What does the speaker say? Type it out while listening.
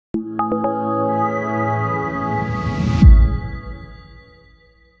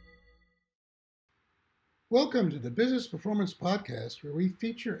Welcome to the Business Performance Podcast, where we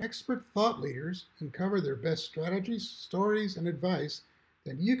feature expert thought leaders and cover their best strategies, stories, and advice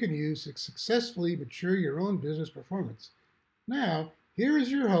that you can use to successfully mature your own business performance. Now, here is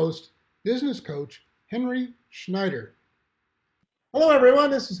your host, business coach, Henry Schneider. Hello,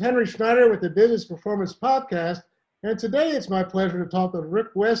 everyone. This is Henry Schneider with the Business Performance Podcast, and today it's my pleasure to talk with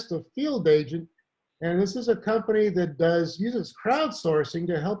Rick West of Field Agent, and this is a company that uses crowdsourcing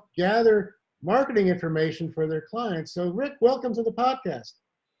to help gather marketing information for their clients. So Rick, welcome to the podcast.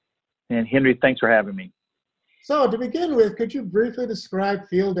 And Henry, thanks for having me. So to begin with, could you briefly describe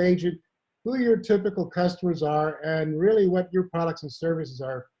Field Agent, who your typical customers are, and really what your products and services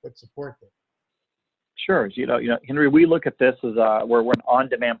are that support them? Sure. You know, Henry, we look at this as we're an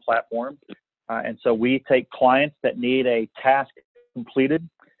on-demand platform. And so we take clients that need a task completed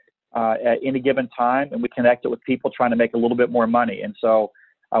at any given time, and we connect it with people trying to make a little bit more money. And so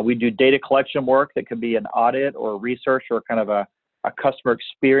we do data collection work that could be an audit or research or kind of a customer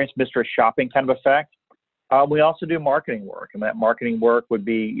experience, mystery shopping kind of effect. We also do marketing work, and that marketing work would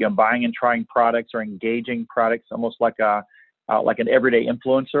be buying and trying products or engaging products, almost like an everyday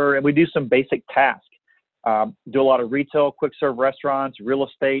influencer. And we do some basic tasks. Do a lot of retail, quick serve restaurants, real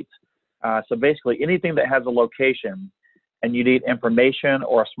estate. So basically anything that has a location and you need information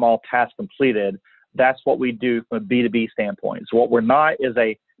or a small task completed, that's what we do from a B2B standpoint. So what we're not is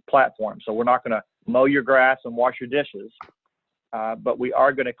a platform. So we're not going to mow your grass and wash your dishes, but we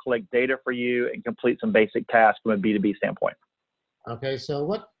are going to collect data for you and complete some basic tasks from a B2B standpoint. Okay, so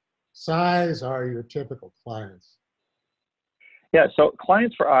what size are your typical clients? Yeah, so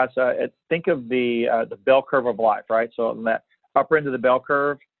clients for us, think of the bell curve of life, right? So on that upper end of the bell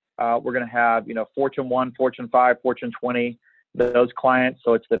curve, we're going to have, Fortune 1, Fortune 5, Fortune 20, those clients.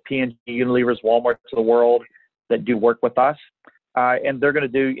 So it's the P&G, Unilever's, Walmart's of the world that do work with us. And they're going to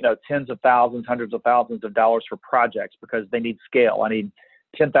do, tens of thousands, hundreds of thousands of dollars for projects because they need scale. I need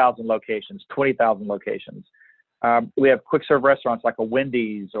 10,000 locations, 20,000 locations. We have quick serve restaurants like a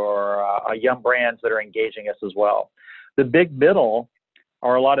Wendy's or Yum Brands that are engaging us as well. The big middle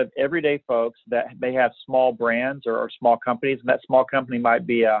are a lot of everyday folks that may have small brands or small companies, and that small company might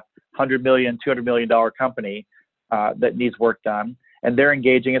be a $100 million, $200 million company that needs work done. And they're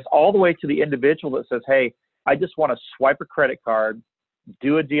engaging us all the way to the individual that says, hey, I just want to swipe a credit card,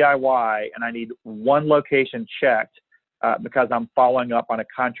 do a DIY, and I need one location checked because I'm following up on a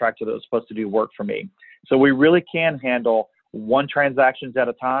contractor that was supposed to do work for me. So we really can handle one transactions at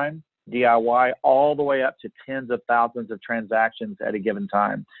a time, DIY, all the way up to tens of thousands of transactions at a given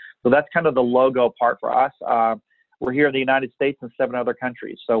time. So that's kind of the logo part for us. We're here in the United States and 7 other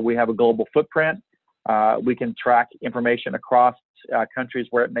countries. So we have a global footprint. We can track information across countries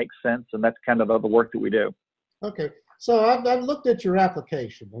where it makes sense, and that's kind of the work that we do. Okay, so I've looked at your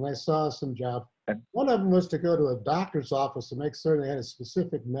application, and I saw some jobs. Okay. One of them was to go to a doctor's office to make certain they had a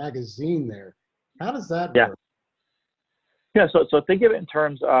specific magazine there. How does that work? Yeah, so think of it in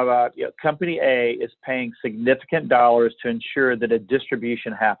terms of Company A is paying significant dollars to ensure that a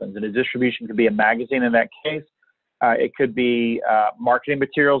distribution happens, and a distribution could be a magazine in that case. It could be marketing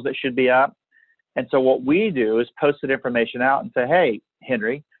materials that should be up. And so what we do is post that information out and say, hey,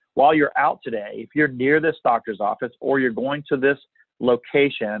 Henry, while you're out today, if you're near this doctor's office or you're going to this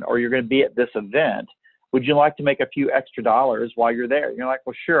location or you're going to be at this event, would you like to make a few extra dollars while you're there? You're like,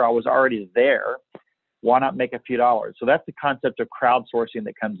 well, sure, I was already there. Why not make a few dollars? So that's the concept of crowdsourcing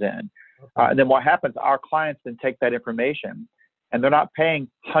that comes in. And then what happens, our clients then take that information and they're not paying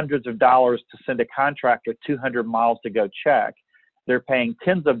hundreds of dollars to send a contractor 200 miles to go check. They're paying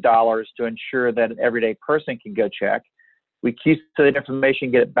tens of dollars to ensure that an everyday person can go check. We keep that information,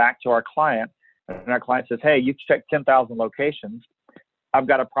 get it back to our client, and our client says, hey, you checked 10,000 locations. I've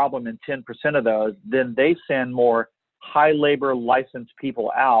got a problem in 10% of those. Then they send more high labor licensed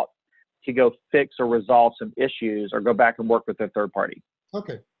people out to go fix or resolve some issues or go back and work with their third party.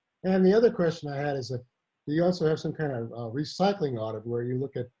 Okay. And the other question I had is that do you also have some kind of recycling audit where you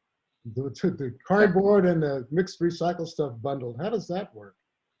look at the cardboard and the mixed recycled stuff bundled? How does that work?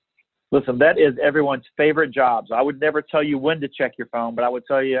 Listen, that is everyone's favorite job. So I would never tell you when to check your phone, but I would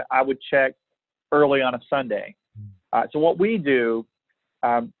tell you I would check early on a Sunday. So what we do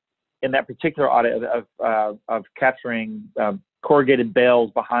in that particular audit of capturing corrugated bales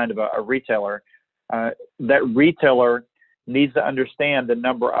behind a retailer, that retailer needs to understand the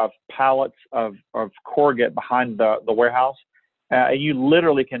number of pallets of corrugate behind the warehouse. And you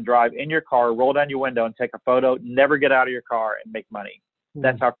literally can drive in your car, roll down your window and take a photo, never get out of your car and make money.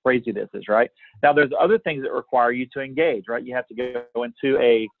 That's how crazy this is, right? Now, there's other things that require you to engage, right? You have to go into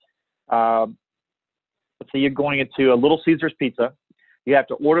let's say you're going into a Little Caesars Pizza You have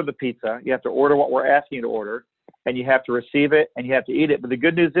to order the pizza. You have to order what we're asking you to order, and you have to receive it, and you have to eat it. But the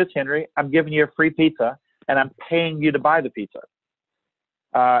good news is, Henry, I'm giving you a free pizza, and I'm paying you to buy the pizza.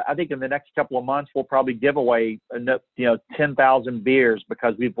 I think in the next couple of months, we'll probably give away 10,000 beers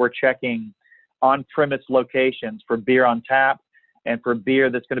because we're checking on-premise locations for beer on tap and for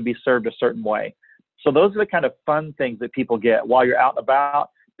beer that's going to be served a certain way. So those are the kind of fun things that people get while you're out and about.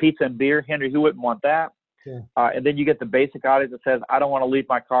 Pizza and beer, Henry, who wouldn't want that? Yeah. And then you get the basic audit that says, I don't want to leave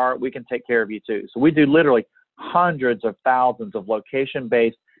my car. We can take care of you too. So we do literally hundreds of thousands of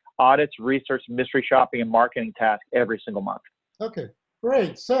location-based audits, research, mystery shopping, and marketing tasks every single month. Okay,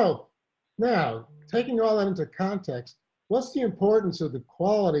 great. So now, taking all that into context, what's the importance of the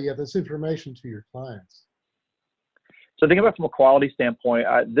quality of this information to your clients? So think about it from a quality standpoint.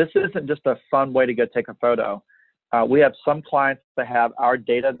 This isn't just a fun way to go take a photo. We have some clients that have our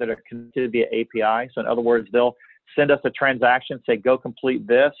data that are connected via API. So in other words, they'll send us a transaction, say, go complete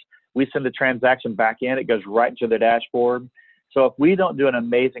this. We send the transaction back in. It goes right into the dashboard. So if we don't do an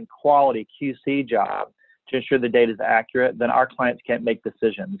amazing quality QC job to ensure the data is accurate, then our clients can't make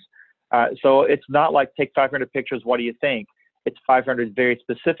decisions. So it's not like take 500 pictures, what do you think? It's 500 very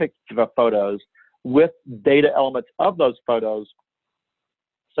specific photos with data elements of those photos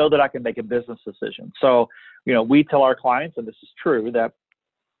so that I can make a business decision. So, we tell our clients, and this is true, that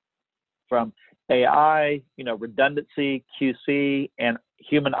from AI, redundancy, QC, and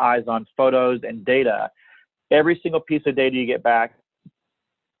human eyes on photos and data, every single piece of data you get back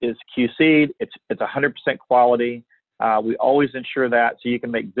is QC'd. It's 100% quality. We always ensure that so you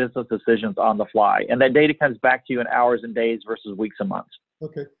can make business decisions on the fly. And that data comes back to you in hours and days versus weeks and months.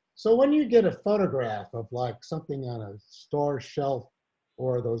 Okay. So when you get a photograph of like something on a store shelf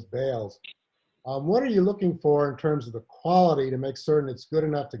or those bales, what are you looking for in terms of the quality to make certain it's good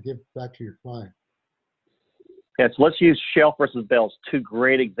enough to give back to your client? Yeah, so let's use shelf versus bales, two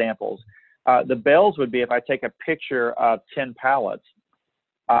great examples. The bales would be if I take a picture of 10 pallets.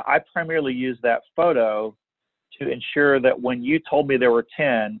 I primarily use that photo to ensure that when you told me there were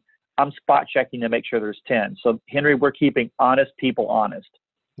 10, I'm spot checking to make sure there's 10. So Henry, we're keeping honest people honest,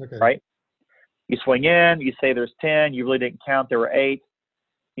 right? You swing in, you say there's 10, you really didn't count, there were 8.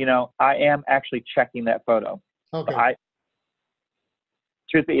 I am actually checking that photo. Okay.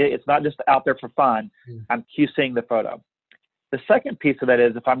 Truth be, it's not just out there for fun. I'm QCing the photo. The second piece of that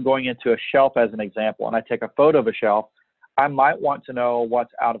is if I'm going into a shelf as an example and I take a photo of a shelf, I might want to know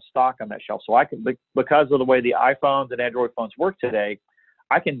what's out of stock on that shelf. So I can, because of the way the iPhones and Android phones work today,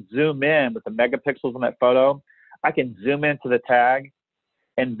 I can zoom in with the megapixels in that photo. I can zoom into the tag,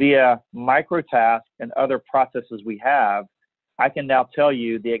 and via microtask and other processes we have, I can now tell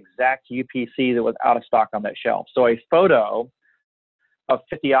you the exact UPC that was out of stock on that shelf. So a photo of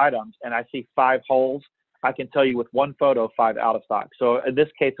 50 items and I see 5 holes, I can tell you with one photo 5 out of stock. So in this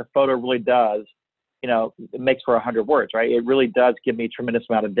case, a photo really does, it makes for 100 words, right? It really does give me a tremendous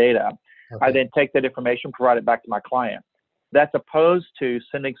amount of data. Okay. I then take that information, provide it back to my client. That's opposed to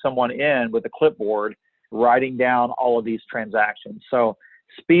sending someone in with a clipboard, writing down all of these transactions. So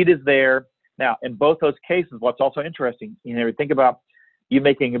speed is there. Now, in both those cases, what's also interesting, think about you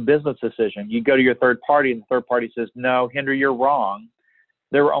making a business decision. You go to your third party and the third party says, no, Henry, you're wrong.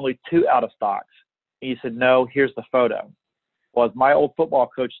 There were only 2 out of stocks. And you said, no, here's the photo. Well, as my old football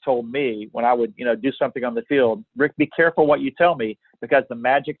coach told me when I would, do something on the field, Rick, be careful what you tell me because the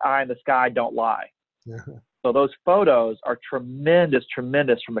magic eye in the sky don't lie. Yeah. So those photos are tremendous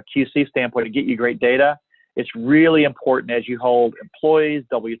from a QC standpoint to get you great data. It's really important as you hold employees,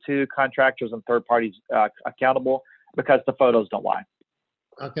 W-2 contractors, and third parties accountable because the photos don't lie.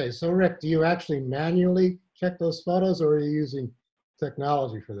 Okay, so Rick, do you actually manually check those photos or are you using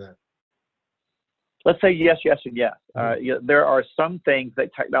technology for that? Let's say yes, yes, and yes. There are some things that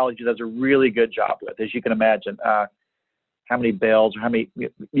technology does a really good job with, as you can imagine. How many bales or how many,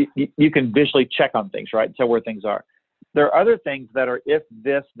 you can visually check on things, right? Tell where things are. There are other things that are if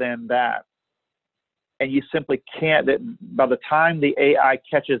this, then that. And you simply can't, by the time the AI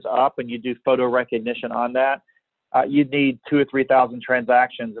catches up and you do photo recognition on that, you need 2,000 or 3,000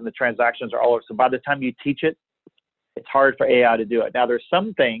 transactions and the transactions are all over. So by the time you teach it, it's hard for AI to do it. Now there's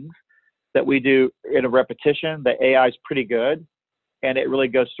some things that we do in a repetition, the AI is pretty good and it really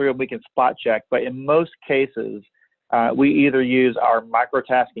goes through and we can spot check. But in most cases, we either use our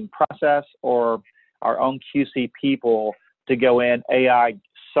microtasking process or our own QC people to go in. AI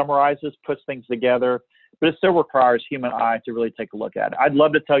summarizes, puts things together, but it still requires human eye to really take a look at it. I'd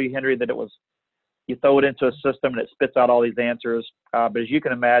love to tell you, Henry, that you throw it into a system and it spits out all these answers. But as you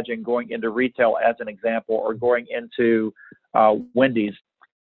can imagine, going into retail as an example, or going into Wendy's,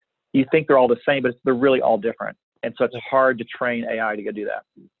 you think they're all the same, but they're really all different. And so it's hard to train AI to go do that.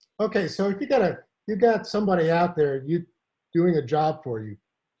 Okay, so if you got somebody out there doing a job for you,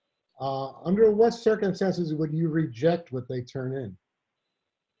 under what circumstances would you reject what they turn in?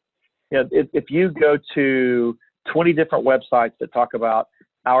 Yeah, if you go to 20 different websites that talk about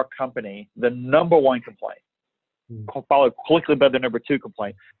our company, the number one complaint, followed quickly by the number two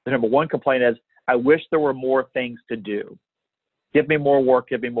complaint. The number one complaint is, I wish there were more things to do. Give me more work,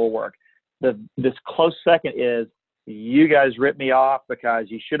 give me more work. This close second is, you guys ripped me off because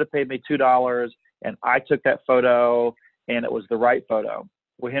you should have paid me $2 and I took that photo and it was the right photo.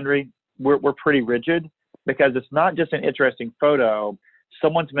 Well, Henry, we're pretty rigid because it's not just an interesting photo.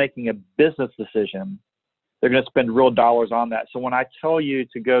 Someone's making a business decision. They're going to spend real dollars on that. So when I tell you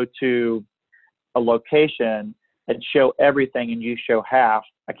to go to a location and show everything and you show half,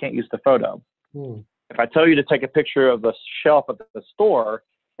 I can't use the photo. If I tell you to take a picture of the shelf at the store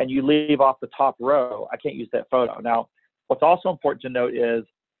and you leave off the top row, I can't use that photo. Now, what's also important to note is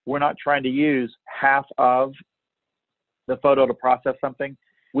we're not trying to use half of the photo to process something.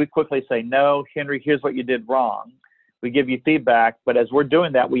 We quickly say, no, Henry, here's what you did wrong. We give you feedback, but as we're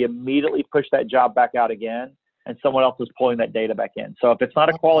doing that, we immediately push that job back out again, and someone else is pulling that data back in. So if it's not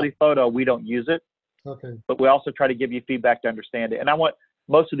a quality photo, we don't use it. Okay. But we also try to give you feedback to understand it. And I want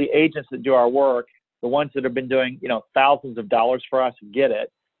most of the agents that do our work, the ones that have been doing, thousands of dollars for us, get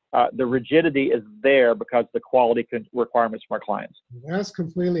it. The rigidity is there because the quality requirements from our clients. That's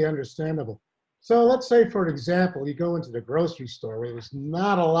completely understandable. So let's say, for example, you go into the grocery store where there's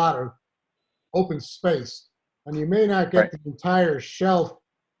not a lot of open space, and you may not get the entire shelf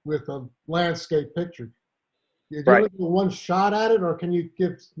with a landscape picture. Do you do one shot at it, or can you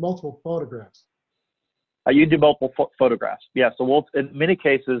give multiple photographs? You do multiple photographs. Yeah, so we'll, in many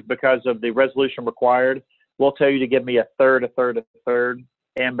cases, because of the resolution required, we'll tell you to give me a third, a third, a third.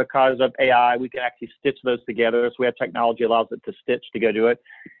 And because of AI, we can actually stitch those together. So we have technology allows it to stitch to go do it.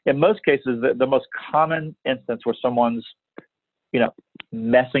 In most cases, the most common instance where someone's,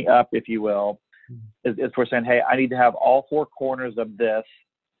 messing up, if you will, is we're saying, hey, I need to have all four corners of this.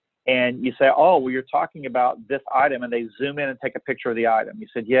 And you say, oh, well, you're talking about this item. And they zoom in and take a picture of the item. You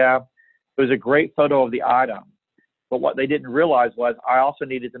said, yeah, it was a great photo of the item. But what they didn't realize was I also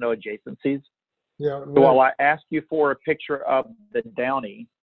needed to know adjacencies. Yeah, right. So while I asked you for a picture of the Downy,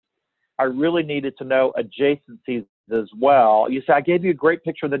 I really needed to know adjacencies as well. You say, I gave you a great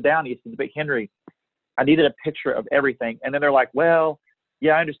picture of the Downy. You said, but Henry, I needed a picture of everything. And then they're like, well,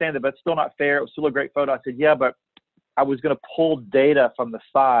 yeah, I understand that, but it's still not fair. It was still a great photo. I said, yeah, but I was going to pull data from the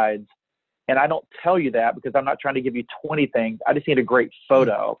sides. And I don't tell you that because I'm not trying to give you 20 things. I just need a great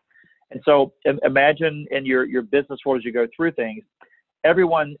photo. And so imagine in your business world as you go through things,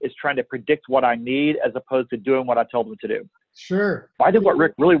 everyone is trying to predict what I need as opposed to doing what I told them to do. Sure. I think what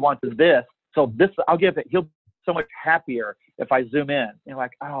Rick really wants is this. So this, I'll give it, he'll be so much happier if I zoom in. And you're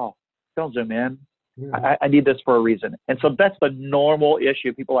like, oh, don't zoom in. I need this for a reason. And so that's the normal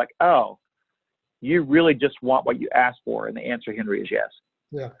issue. People are like, oh, you really just want what you asked for. And the answer, Henry, is yes.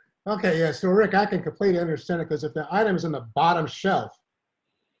 Yeah. Okay. Yeah. So Rick, I can completely understand it because if the item is in the bottom shelf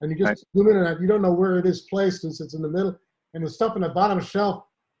and you just zoom in and you don't know where it is placed since it's in the middle, and the stuff in the bottom shelf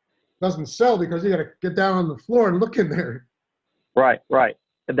doesn't sell because you got to get down on the floor and look in there. Right.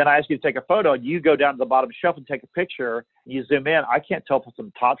 And then I ask you to take a photo, and you go down to the bottom shelf and take a picture, and you zoom in. I can't tell if it's on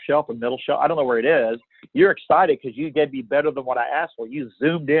the top shelf or middle shelf. I don't know where it is. You're excited because you gave me better than what I asked for. You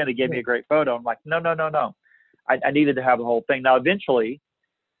zoomed in and gave me a great photo. I'm like, no. I needed to have the whole thing. Now, eventually,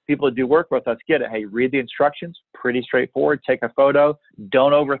 people that do work with us get it. Hey, read the instructions. Pretty straightforward. Take a photo.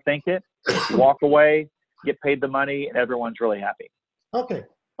 Don't overthink it. Walk away. Get paid the money, and everyone's really happy. Okay.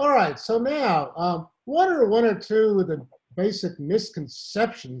 All right. So now, what are one or two of the basic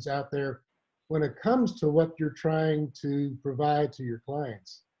misconceptions out there when it comes to what you're trying to provide to your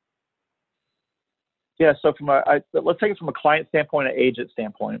clients? Yeah. So let's take it from a client standpoint, an agent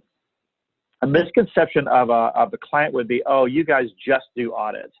standpoint. A misconception of the client would be, oh, you guys just do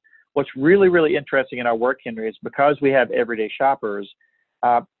audits. What's really, really interesting in our work, Henry, is because we have everyday shoppers.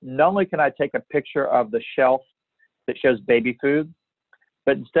 Not only can I take a picture of the shelf that shows baby food,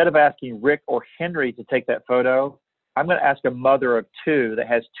 but instead of asking Rick or Henry to take that photo, I'm going to ask a mother of two that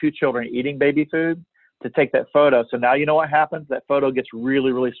has two children eating baby food to take that photo. So now you know what happens? That photo gets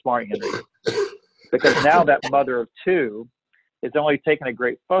really, really smart, Henry. Because now that mother of two is only taking a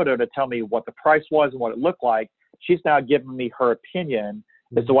great photo to tell me what the price was and what it looked like. She's now giving me her opinion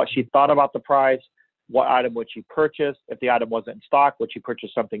as to what she thought about the price, what item would she purchase? If the item wasn't in stock, would she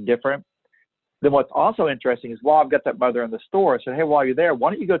purchase something different? Then what's also interesting is while I've got that mother in the store, I said, hey, while you're there,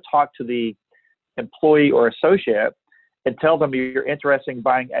 why don't you go talk to the employee or associate and tell them you're interested in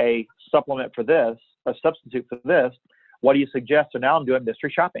buying a supplement for this, a substitute for this. What do you suggest? So now I'm doing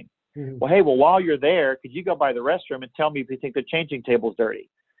mystery shopping. Mm-hmm. Well, hey, while you're there, could you go by the restroom and tell me if you think the changing table's dirty?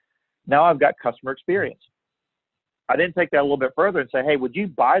 Now I've got customer experience. I didn't take that a little bit further and say, hey, would you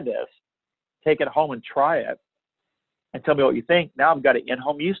buy this, take it home and try it, and tell me what you think? Now I've got an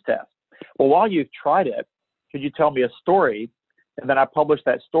in-home use test. Well, while you've tried it, could you tell me a story? And then I publish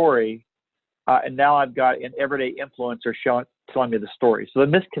that story, and now I've got an everyday influencer telling me the story. So the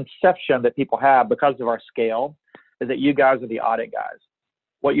misconception that people have because of our scale is that you guys are the audit guys.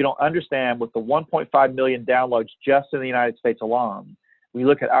 What you don't understand, with the 1.5 million downloads just in the United States alone, we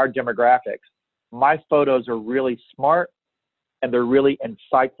look at our demographics. My photos are really smart, and they're really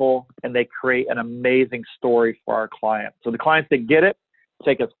insightful, and they create an amazing story for our clients. So the clients that get it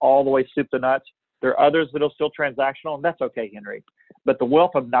take us all the way soup to nuts. There are others that are still transactional, and that's okay, Henry. But the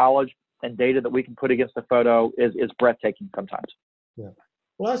wealth of knowledge and data that we can put against the photo is breathtaking sometimes. Yeah.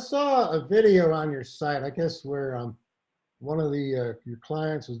 Well, I saw a video on your site, I guess, where one of your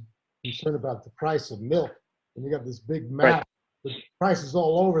clients was concerned about the price of milk, and you got this big map with prices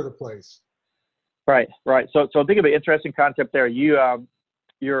all over the place. Right. So think of an interesting concept there.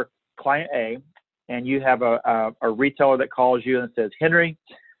 You're client A, and you have a retailer that calls you and says, Henry,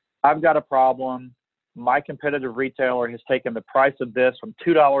 I've got a problem. My competitive retailer has taken the price of this from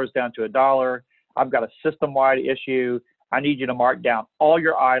 $2 down to $1. I've got a system-wide issue. I need you to mark down all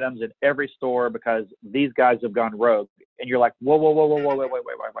your items in every store because these guys have gone rogue. And you're like, whoa,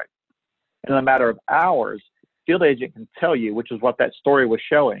 wait. In a matter of hours, field agent can tell you, which is what that story was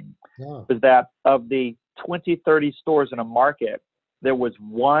showing, is that of the 20, 30 stores in a market, there was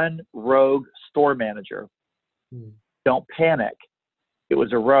one rogue store manager. Don't panic. It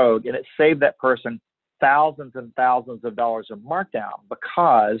was a rogue, and it saved that person thousands and thousands of dollars of markdown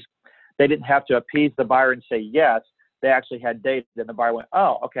because they didn't have to appease the buyer and say yes. They actually had data, and the buyer went,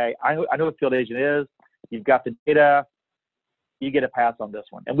 oh, okay, I know what field agent is. You've got the data. You get a pass on this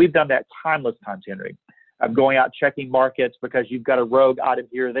one. And we've done that times, Henry. I'm going out checking markets because you've got a rogue item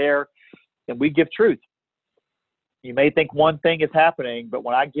here or there, and we give truth. You may think one thing is happening, but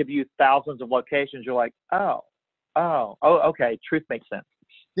when I give you thousands of locations, you're like, oh, okay, truth makes sense.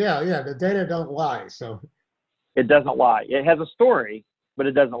 Yeah, the data don't lie, so. It doesn't lie. It has a story, but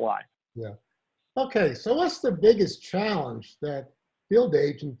it doesn't lie. Yeah. Okay, so what's the biggest challenge that field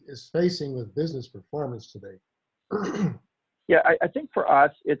agent is facing with business performance today? Yeah, I think for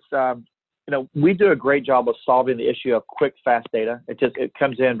us, it's, we do a great job of solving the issue of quick, fast data. It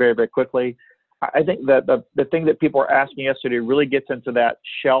comes in very, very quickly. I think that the thing that people are asking us to do really gets into that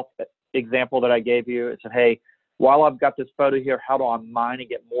shelf example that I gave you. It said, hey, while I've got this photo here, how do I mine and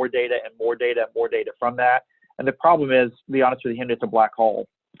get more data and more data and more data from that? And the problem is, to be honest with you, Henry, it's a black hole.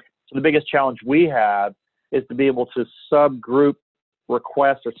 So the biggest challenge we have is to be able to subgroup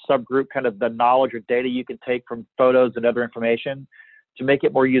requests or subgroup kind of the knowledge or data you can take from photos and other information to make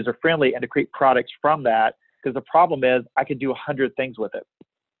it more user-friendly and to create products from that. Because the problem is I could do 100 things with it.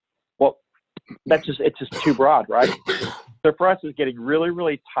 Well, it's just too broad, right? So for us, it's getting really,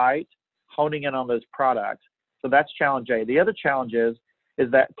 really tight, honing in on those products. So that's challenge A. The other challenge is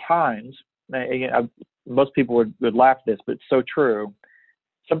that times, again, most people would laugh at this, but it's so true.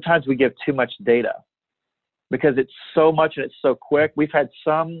 Sometimes we give too much data because it's so much and it's so quick. We've had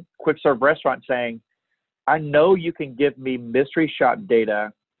some quick serve restaurants saying, I know you can give me mystery shop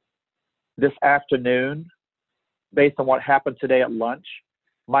data this afternoon based on what happened today at lunch.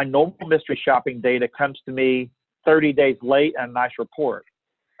 My normal mystery shopping data comes to me 30 days late and a nice report.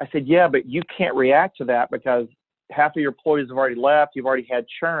 I said, yeah, but you can't react to that because half of your employees have already left. You've already had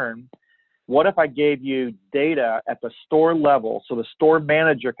churn. What if I gave you data at the store level so the store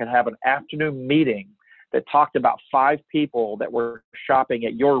manager could have an afternoon meeting that talked about 5 people that were shopping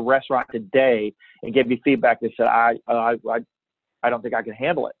at your restaurant today and gave me feedback that said, I don't think I can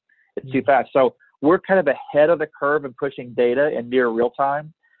handle it. It's too fast. So we're kind of ahead of the curve in pushing data in near real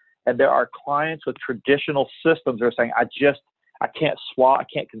time. And there are clients with traditional systems that are saying, I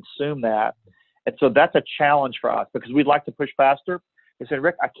can't consume that. And so that's a challenge for us because we'd like to push faster. They said,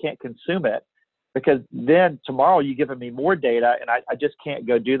 Rick, I can't consume it because then tomorrow you've given me more data and I just can't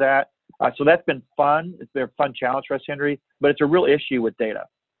go do that. So that's been fun. It's been a fun challenge for us, Henry, but it's a real issue with data.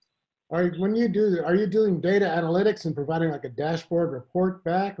 Are you doing data analytics and providing like a dashboard report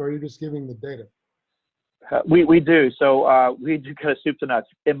back, or are you just giving the data? We do. So we do kind of soup to nuts.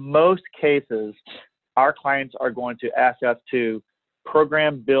 In most cases, our clients are going to ask us to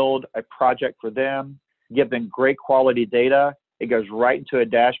build a project for them, give them great quality data. It goes right into a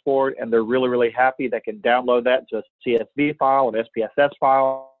dashboard, and they're really, really happy. They can download that to a CSV file, an SPSS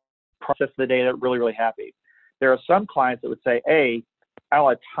file, process the data, really, really happy. There are some clients that would say, hey, I don't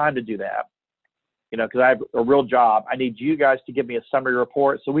have time to do that. because I have a real job. I need you guys to give me a summary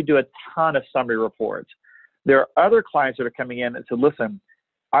report. So we do a ton of summary reports. There are other clients that are coming in and said, listen,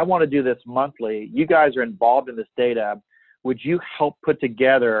 I want to do this monthly. You guys are involved in this data. Would you help put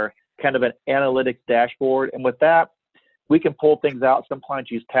together kind of an analytics dashboard? And with that, we can pull things out. Some clients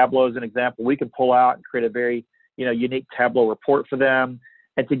use Tableau as an example. We can pull out and create a very, unique Tableau report for them,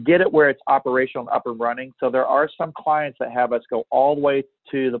 and to get it where it's operational and up and running. So there are some clients that have us go all the way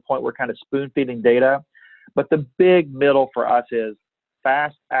to the point where kind of spoon feeding data. But the big middle for us is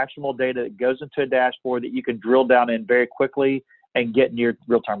fast, actionable data that goes into a dashboard that you can drill down in very quickly and get near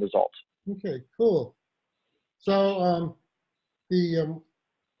real-time results. Okay, cool. So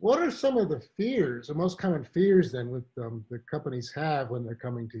what are some of the fears, the most common fears then with the companies have when they're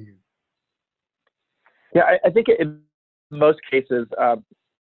coming to you? Yeah, I think in most cases,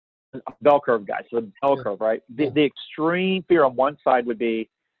 bell curve guys, so the bell curve, right? The extreme fear on one side would be,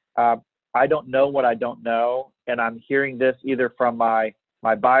 I don't know what I don't know, and I'm hearing this either from my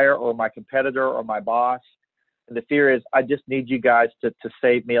buyer or my competitor or my boss. And the fear is, I just need you guys to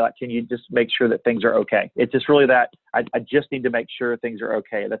save me. Like, can you just make sure that things are okay? It's just really that I just need to make sure things are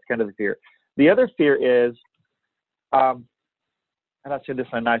okay. That's kind of the fear. The other fear is, and I say this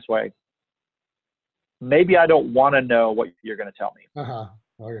in a nice way, maybe I don't want to know what you're going to tell me. Uh-huh.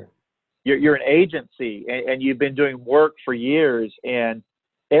 Oh, yeah. You're an agency and you've been doing work for years, and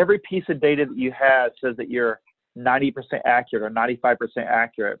every piece of data that you have says that you're 90% accurate or 95%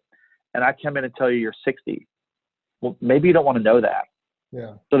 accurate. And I come in and tell you you're 60. Well, maybe you don't want to know that.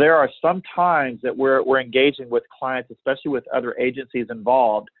 Yeah. So there are some times that we're engaging with clients, especially with other agencies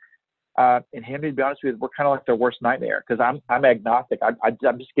involved. And Henry, to be honest with you, we're kind of like their worst nightmare, because I'm agnostic.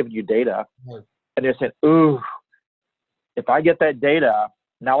 I'm just giving you data. Right. And they're saying, ooh, if I get that data,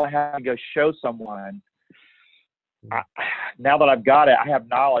 now I have to go show someone. Now that I've got it, I have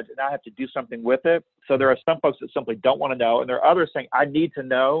knowledge, and I have to do something with it. So there are some folks that simply don't want to know, and there are others saying, I need to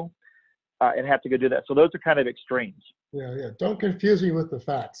know, and have to go do that. So those are kind of extremes. Yeah, yeah. Don't confuse me with the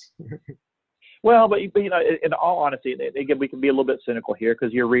facts. Well, but in all honesty, again, we can be a little bit cynical here,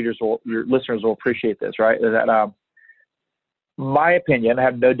 because your listeners will appreciate this, right? That my opinion, I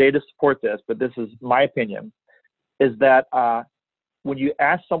have no data to support this, but this is my opinion, is that when you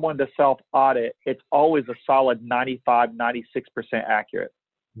ask someone to self-audit, it's always a solid 95, 96% accurate.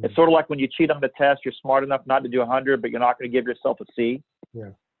 Mm-hmm. It's sort of like when you cheat on the test, you're smart enough not to do 100, but you're not going to give yourself a C. Yeah.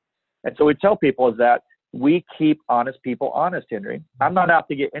 And so we tell people is that we keep honest people honest, Henry. I'm not out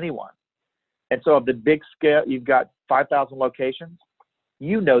to get anyone. And so of the big scale, you've got 5,000 locations.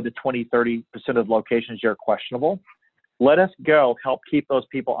 The 20, 30% of locations are questionable. Let us go help keep those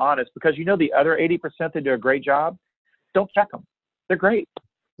people honest, because the other 80% that do a great job, don't check them. They're great.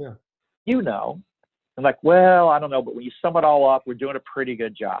 Yeah. And like, well, I don't know, but when you sum it all up, we're doing a pretty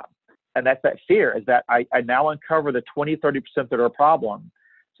good job. And that's that fear, is that I now uncover the 20, 30% that are a problem.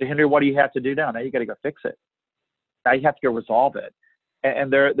 So Henry, what do you have to do now? Now you got to go fix it. Now you have to go resolve it.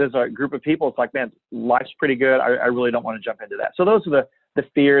 And there's a group of people, it's like, man, life's pretty good. I really don't want to jump into that. So those are the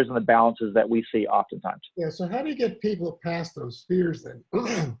fears and the balances that we see oftentimes. Yeah. So how do you get people past those fears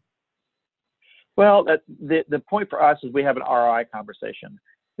then? Well, the point for us is we have an ROI conversation,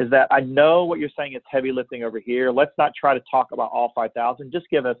 is that I know what you're saying is heavy lifting over here. Let's not try to talk about all 5,000. Just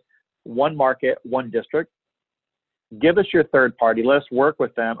give us one market, one district. Give us your third party. Let us work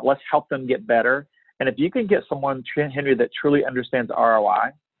with them. Let's help them get better. And if you can get someone, Henry, that truly understands ROI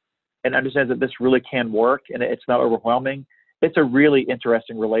and understands that this really can work and it's not overwhelming, it's a really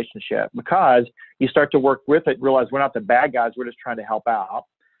interesting relationship, because you start to work with it, realize we're not the bad guys. We're just trying to help out.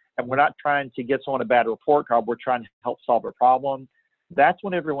 And we're not trying to get someone a bad report card. We're trying to help solve a problem. That's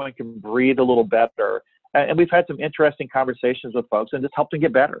when everyone can breathe a little better. And we've had some interesting conversations with folks and just helped them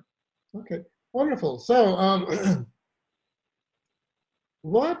get better. Okay, wonderful. So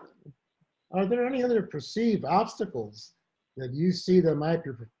are there any other perceived obstacles that you see that might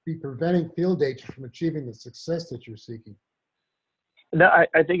be preventing field agents from achieving the success that you're seeking? No,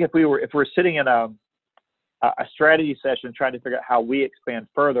 I think if we're sitting in a strategy session trying to figure out how we expand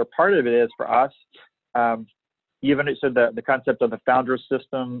further, part of it is for us, you've understood the concept of the founder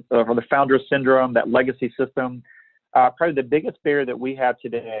system, or the founder syndrome, that legacy system. Probably the biggest barrier that we have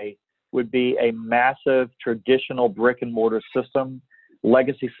today would be a massive traditional brick and mortar system,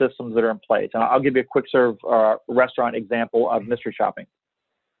 legacy systems that are in place. And I'll give you a quick serve restaurant example of mystery shopping.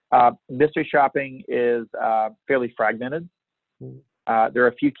 Mystery shopping is fairly fragmented. There are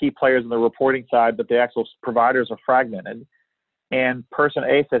a few key players on the reporting side, but the actual providers are fragmented. And person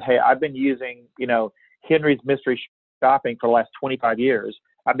A said, hey, I've been using, Henry's mystery shopping for the last 25 years.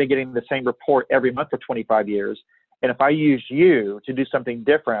 I've been getting the same report every month for 25 years. And if I use you to do something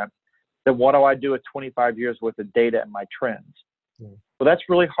different, then what do I do with 25 years worth of data and my trends? Yeah. Well, that's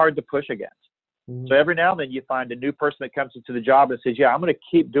really hard to push against. Mm-hmm. So every now and then you find a new person that comes into the job and says, yeah, I'm going to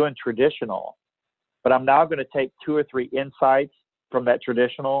keep doing traditional, but I'm now going to take 2 or 3 insights from that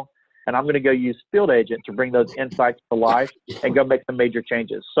traditional, and I'm going to go use Field Agent to bring those insights to life and go make some major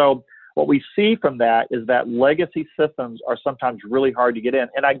changes. So what we see from that is that legacy systems are sometimes really hard to get in.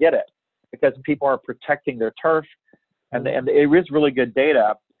 And I get it, because people are protecting their turf, and it is really good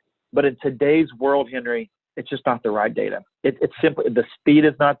data. But in today's world, Henry, it's just not the right data. It's simply, the speed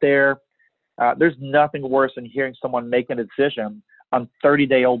is not there. There's nothing worse than hearing someone making a decision on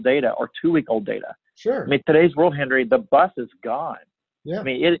 30-day-old data or 2-week-old data. Sure. I mean, today's world, Henry, the bus is gone. Yeah. I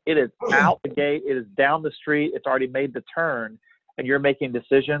mean, it is out the gate. It is down the street. It's already made the turn, and you're making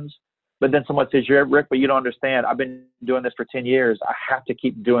decisions. But then someone says, "You're Rick, but you don't understand. I've been doing this for 10 years. I have to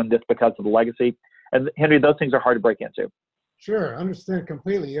keep doing this because of the legacy." And Henry, those things are hard to break into. Sure, understand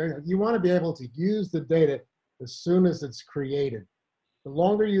completely. You want to be able to use the data as soon as it's created. The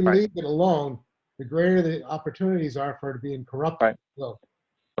longer you Right. leave it alone, the greater the opportunities are for it being corrupted. Right. So,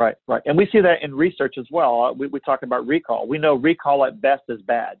 Right. And we see that in research as well. We talk about recall. We know recall at best is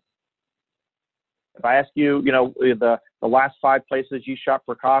bad. If I ask you, the last 5 places you shop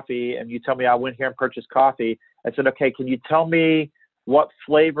for coffee, and you tell me I went here and purchased coffee, I said, okay, can you tell me what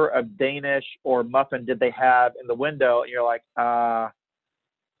flavor of Danish or muffin did they have in the window? And you're like,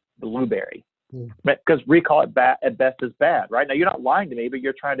 blueberry. Because recall at best is bad, right? Now, you're not lying to me, but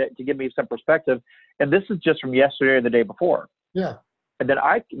you're trying to give me some perspective. And this is just from yesterday or the day before. Yeah. And then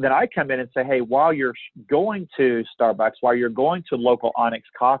I come in and say, hey, while you're going to Starbucks, while you're going to local Onyx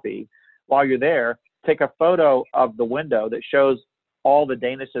Coffee, while you're there, take a photo of the window that shows all the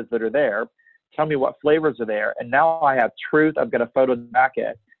Danishes that are there. Tell me what flavors are there. And now I have truth. I've got a photo to back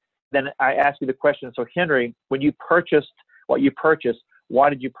it. Then I ask you the question, so Henry, when you purchased what you purchased,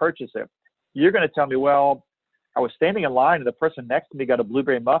 why did you purchase it? You're going to tell me, well, I was standing in line and the person next to me got a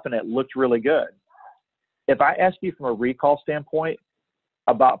blueberry muffin. It looked really good. If I ask you from a recall standpoint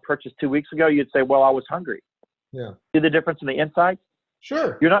about purchase 2 weeks ago, you'd say, well, I was hungry. Yeah. See the difference in the insights?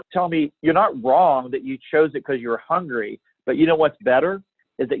 Sure. You're not telling me, you're not wrong that you chose it because you were hungry, but you know what's better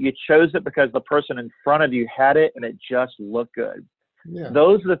is that you chose it because the person in front of you had it and it just looked good. Yeah.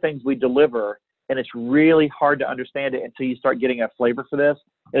 Those are the things we deliver, and it's really hard to understand it until you start getting a flavor for this.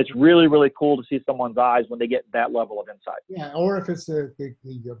 And it's really, really cool to see someone's eyes when they get that level of insight. Yeah, or if it's the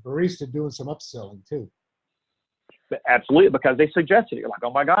barista doing some upselling too. But absolutely, because they suggested it. You're like,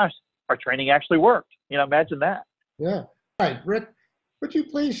 oh my gosh, our training actually worked. Imagine that. Yeah. All right, Rick, would you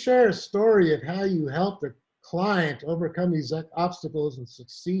please share a story of how you helped a client overcome these obstacles and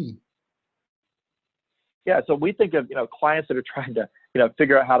succeed? Yeah, so we think of clients that are trying to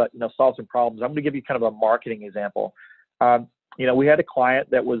figure out how to solve some problems. I'm going to give you kind of a marketing example. We had a client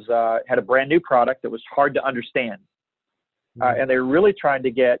that was had a brand new product that was hard to understand, and they were really trying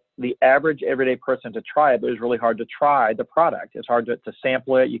to get the average everyday person to try it, but it was really hard to try the product. It's hard to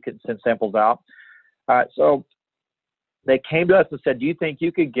sample it. You can send samples out. So they came to us and said, "Do you think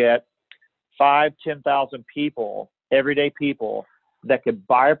you could get 5,000-10,000 people, everyday people, that could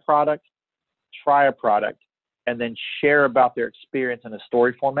buy a product, try a product, and then share about their experience in a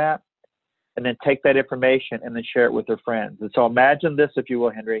story format, and then take that information and then share it with their friends?" And so imagine this, if you will,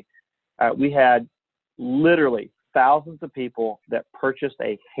 Henry. We had literally thousands of people that purchased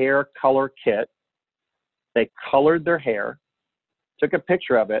a hair color kit. They colored their hair, took a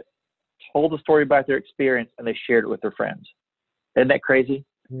picture of it, told a story about their experience, and they shared it with their friends. Isn't that crazy?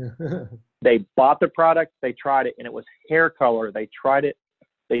 Yeah. They bought the product, they tried it, and it was hair color. They tried it,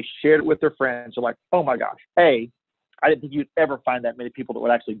 they shared it with their friends. They're like, oh my gosh, A, I didn't think you'd ever find that many people that would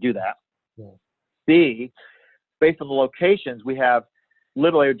actually do that. Yeah. B, based on the locations, we have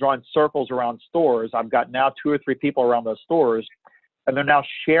literally drawing circles around stores. I've got now 2 or 3 people around those stores, and they're now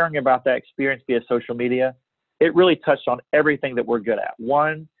sharing about that experience via social media. It really touched on everything that we're good at.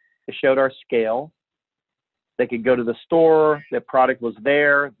 One, it showed our scale. They could go to the store, the product was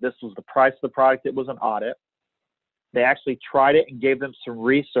there, this was the price of the product, it was an audit. They actually tried it and gave them some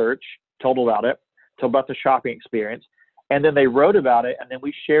research, told about the shopping experience. And then they wrote about it, and then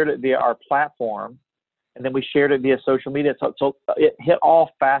we shared it via our platform, and then we shared it via social media. So it hit all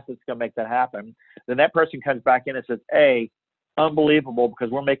facets to make that happen. Then that person comes back in and says, A, unbelievable,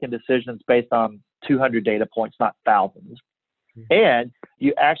 because we're making decisions based on 200 data points, not thousands. And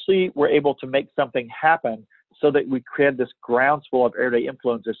you actually were able to make something happen so that we created this groundswell of everyday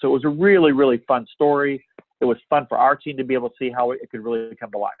influencers. So it was a really, really fun story. It was fun for our team to be able to see how it could really come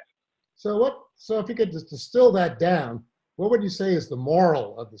to life. So if you could just distill that down, what would you say is the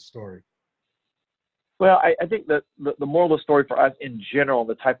moral of the story? Well, I think that the moral of the story for us in general,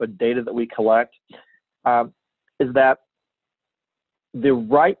 the type of data that we collect, is that the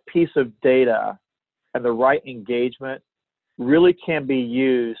right piece of data and the right engagement really can be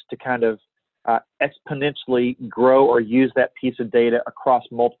used to kind of exponentially grow or use that piece of data across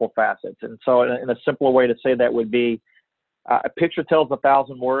multiple facets. And so in a simpler way to say that would be, a picture tells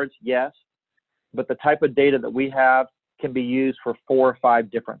 1,000 words, yes, but the type of data that we have can be used for 4 or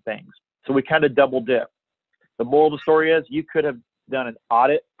 5 different things. So we kind of double dip. The moral of the story is you could have done an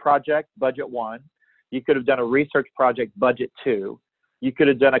audit project, budget 1. You could have done a research project, budget 2. You could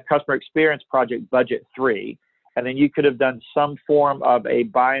have done a customer experience project, budget 3. And then you could have done some form of a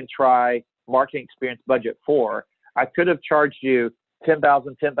buy and try marketing experience, budget 4. I could have charged you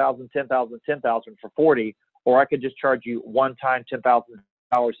 10,000, 10,000, 10,000, 10,000 for 40, or I could just charge you one time $10,000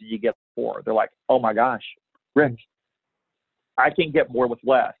 and you get 4. They're like, oh my gosh, Rick, I can get more with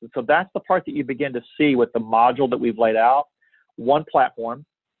less. And so that's the part that you begin to see with the module that we've laid out. One platform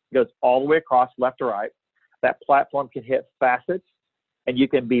goes all the way across, left to right. That platform can hit facets, and you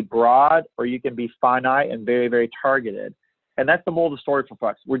can be broad or you can be finite and very, very targeted. And that's the moral of the story for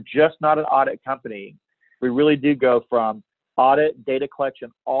folks. We're just not an audit company. We really do go from audit, data collection,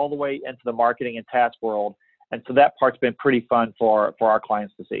 all the way into the marketing and task world. And so that part's been pretty fun for our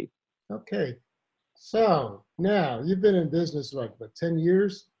clients to see. Okay. So now you've been in business like, what, 10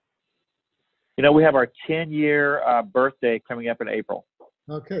 years? You know, we have our 10-year birthday coming up in April.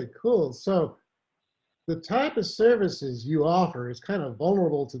 Okay, cool. So the type of services you offer is kind of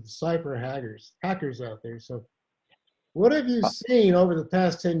vulnerable to the cyber hackers out there. So what have you seen over the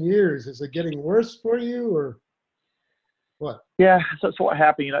past 10 years? Is it getting worse for you or what? Yeah, so what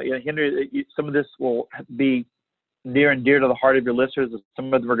happened, you know, Henry, some of this will be near and dear to the heart of your listeners.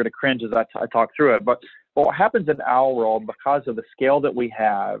 Some of them are going to cringe as I talk through it. But what happens in our world, because of the scale that we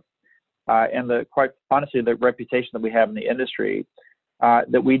have and quite honestly, the reputation that we have in the industry,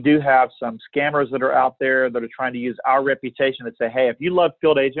 that we do have some scammers that are out there that are trying to use our reputation to say, hey, if you love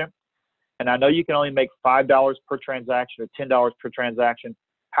Field Agent, and I know you can only make $5 per transaction or $10 per transaction,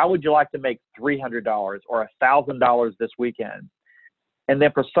 how would you like to make $300 or $1,000 this weekend? And then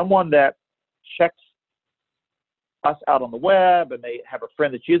for someone that checks us out on the web and they have a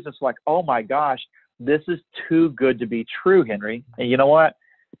friend that uses us, like, oh my gosh, this is too good to be true, Henry. And you know what?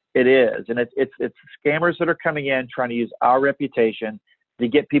 It is. And it's scammers that are coming in trying to use our reputation to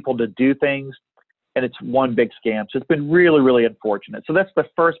get people to do things. And it's one big scam. So it's been really, really unfortunate. So that's the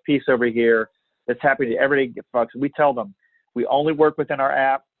first piece over here that's happening to everyday folks. We tell them, we only work within our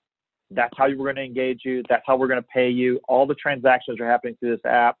app. That's how we're going to engage you. That's how we're going to pay you. All the transactions are happening through this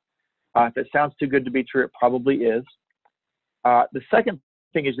app. If it sounds too good to be true, it probably is. The second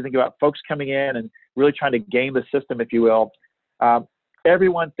thing is you think about folks coming in and really trying to game the system, if you will.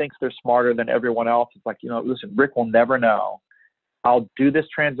 Everyone thinks they're smarter than everyone else. It's like, you know, listen, Rick will never know. I'll do this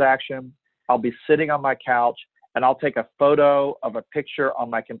transaction. I'll be sitting on my couch and I'll take a photo of a picture on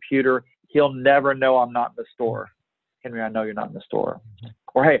my computer. He'll never know I'm not in the store. Henry, I know you're not in the store.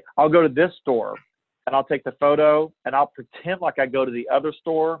 Or, hey, I'll go to this store and I'll take the photo and I'll pretend like I go to the other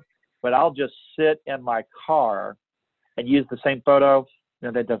store, but I'll just sit in my car and use the same photo. You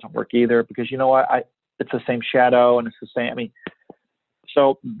know, that doesn't work either, because you know what? It's the same shadow and it's the same. I mean,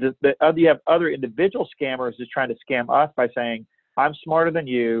 so you have other individual scammers just trying to scam us by saying, I'm smarter than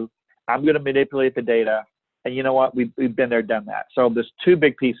you. I'm going to manipulate the data. And you know what? We've been there, done that. So there's two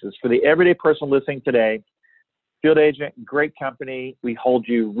big pieces. For the everyday person listening today, Field Agent, great company. We hold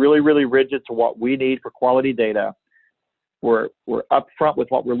you really, really rigid to what we need for quality data. We're upfront with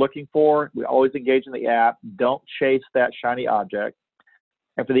what we're looking for. We always engage in the app. Don't chase that shiny object.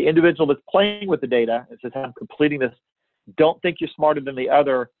 And for the individual that's playing with the data and says, I'm completing this, don't think you're smarter than the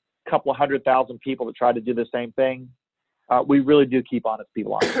other couple of 100,000 people that try to do the same thing. We really do keep honest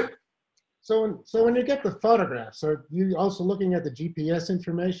people on. So when you get the photographs, are you also looking at the GPS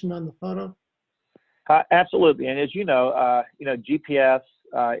information on the photo? Absolutely. And as you know, GPS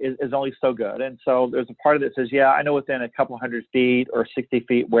is only so good. And so there's a part of it that says, yeah, I know within a couple hundred feet or 60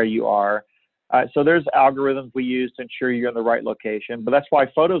 feet where you are. So there's algorithms we use to ensure you're in the right location. But that's why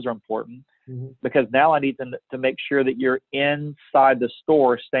photos are important, because now I need to make sure that you're inside the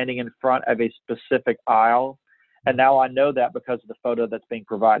store, standing in front of a specific aisle. And now I know that because of the photo that's being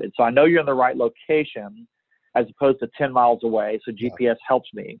provided. So I know you're in the right location as opposed to 10 miles away. So GPS helps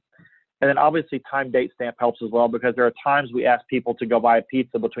me. And then obviously time date stamp helps as well, because there are times we ask people to go buy a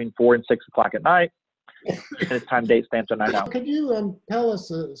pizza between 4 and 6 o'clock at night. And it's time date stamped, and I know. Could you tell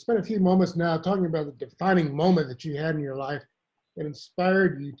us, spend a few moments now talking about the defining moment that you had in your life that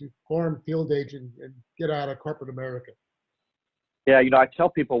inspired you to form Field Agent and get out of corporate America? Yeah, I tell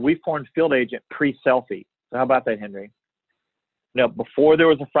people we formed Field Agent pre-selfie. So how about that, Henry? Before there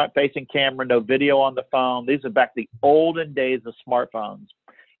was a front-facing camera, no video on the phone. These are back the olden days of smartphones.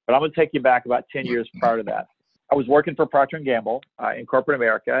 But I'm going to take you back about 10 years prior to that. I was working for Procter & Gamble in corporate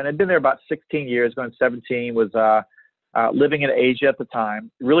America, and I'd been there about 16 years, going 17, was living in Asia at the time,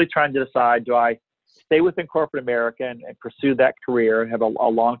 really trying to decide, do I stay within corporate America and pursue that career, have a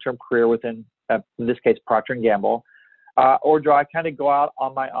long-term career within, in this case, Procter & Gamble, or do I kind of go out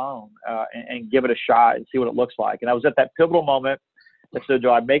on my own and give it a shot and see what it looks like? And I was at that pivotal moment that said, do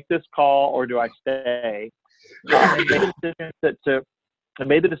I make this call or do I stay? I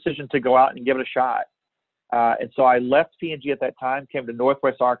made the decision to go out and give it a shot. And so I left P&G at that time, came to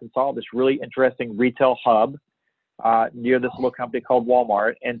Northwest Arkansas, this really interesting retail hub near this little company called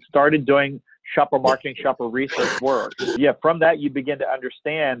Walmart, and started doing shopper marketing, shopper research work. Yeah, from that, you begin to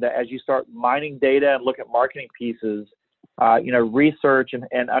understand that as you start mining data and look at marketing pieces, research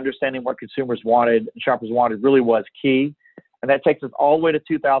and understanding what consumers wanted, shoppers wanted really was key. And that takes us all the way to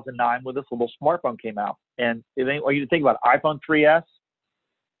 2009 when this little smartphone came out. And you think about it, iPhone 3S,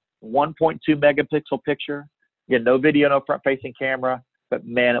 1.2 megapixel picture, again, no video, no front-facing camera, but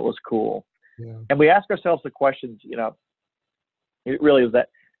man, it was cool. Yeah. And we ask ourselves the questions, it really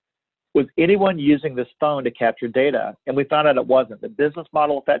was anyone using this phone to capture data? And we found out it wasn't. The business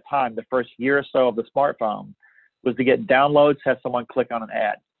model at that time, the first year or so of the smartphone, was to get downloads, have someone click on an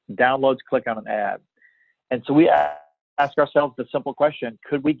ad. Downloads, click on an ad. And so we ask ourselves the simple question,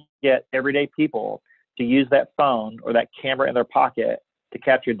 could we get everyday people to use that phone or that camera in their pocket to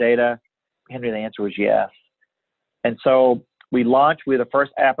capture data? Henry, the answer was yes. And so we were the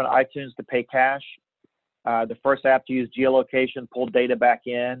first app on iTunes to pay cash, the first app to use geolocation, pull data back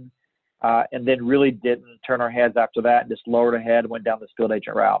in, and then really didn't turn our heads after that and just lowered ahead and went down this field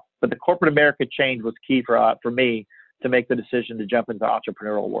agent route. But the corporate America change was key for me to make the decision to jump into the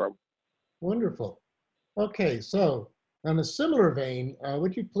entrepreneurial world. Wonderful. Okay, so on a similar vein,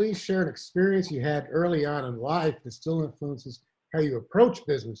 would you please share an experience you had early on in life that still influences how you approach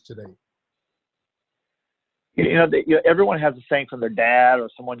business today? Everyone has a saying from their dad or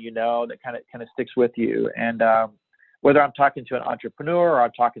someone that kind of sticks with you. And whether I'm talking to an entrepreneur or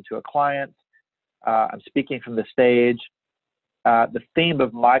I'm talking to a client, I'm speaking from the stage, the theme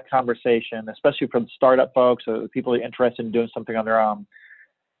of my conversation, especially from startup folks or people who are interested in doing something on their own,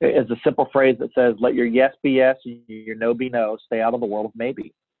 is a simple phrase that says, let your yes be yes, your no be no, stay out of the world of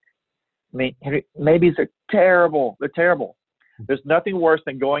maybe. I mean, maybes are terrible. They're terrible. There's nothing worse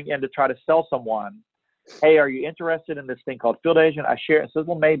than going in to try to sell someone, hey, are you interested in this thing called field agent? I share it. It says,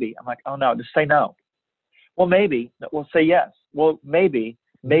 well, maybe. I'm like, oh, no, just say no. Well, maybe. Well, say yes. Well, maybe.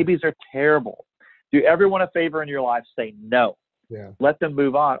 Maybes are terrible. Do everyone a favor in your life, say no. Yeah. Let them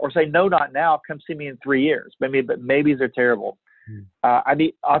move on. Or say, no, not now. Come see me in 3 years. But maybes are terrible. I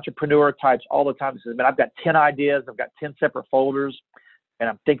meet entrepreneur types all the time that says, man, I've got 10 ideas. I've got 10 separate folders, and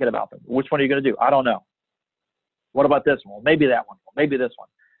I'm thinking about them. Which one are you going to do? I don't know. What about this one? Well, maybe that one. Well, maybe this one.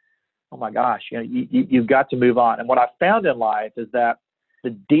 Oh, my gosh. You've got to move on. And what I found in life is that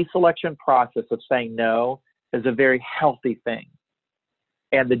the deselection process of saying no is a very healthy thing.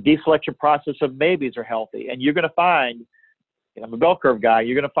 And the deselection process of maybes are healthy. And you're going to find, I'm a bell curve guy,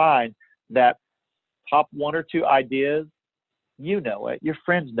 you're going to find that top 1 or 2 ideas, you know it, your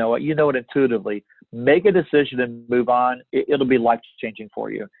friends know it, you know it intuitively. Make a decision and move on. It'll be life-changing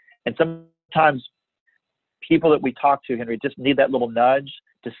for you. And sometimes people that we talk to, Henry, just need that little nudge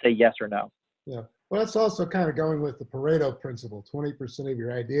to say yes or no. Yeah. Well, that's also kind of going with the Pareto principle. 20% of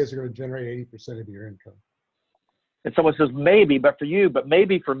your ideas are going to generate 80% of your income. And someone says, maybe, but for you, but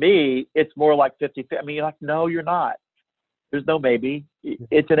maybe for me, it's more like 50. I mean, you're like, no, you're not. There's no maybe.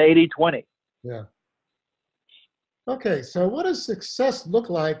 It's an 80-20. Yeah. Okay. So what does success look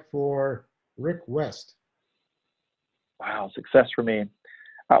like for Rick West? Wow. Success for me.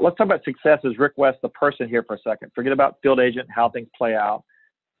 Let's talk about success as Rick West, the person here for a second. Forget about field agent and how things play out.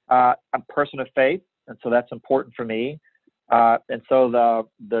 I'm a person of faith, and so that's important for me. And so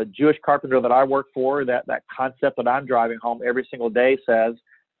the Jewish carpenter that I work for, that concept that I'm driving home every single day says,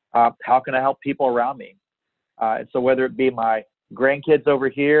 how can I help people around me? And so whether it be my grandkids over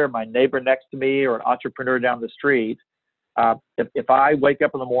here, my neighbor next to me, or an entrepreneur down the street, if I wake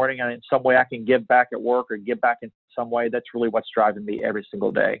up in the morning and in some way I can give back at work or give back in some way, that's really what's driving me every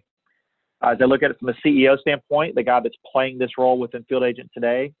single day. As I look at it from a CEO standpoint, the guy that's playing this role within Field Agent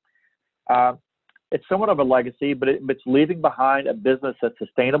today, it's somewhat of a legacy, but it's leaving behind a business that's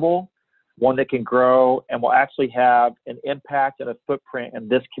sustainable, one that can grow and will actually have an impact and a footprint in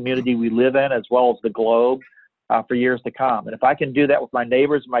this community we live in, as well as the globe, for years to come. And if I can do that with my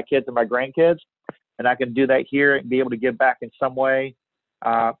neighbors, my kids, and my grandkids, and I can do that here and be able to give back in some way,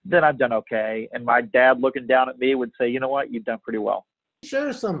 then I've done okay. And my dad looking down at me would say, you know what, you've done pretty well.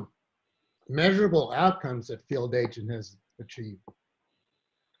 Share some measurable outcomes that Field Agent has achieved.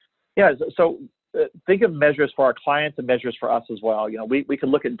 Yeah, so think of measures for our clients and measures for us as well. You know, we can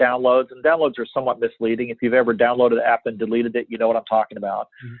look at downloads, and downloads are somewhat misleading. If you've ever downloaded the app and deleted it, you know what I'm talking about.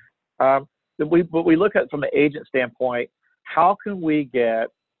 We look at from the agent standpoint, how can we get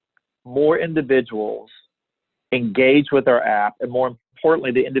more individuals engaged with our app, and more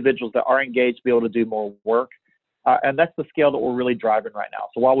importantly, the individuals that are engaged to be able to do more work. And that's the scale that we're really driving right now.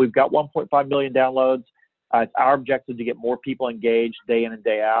 So while we've got 1.5 million downloads, it's our objective to get more people engaged day in and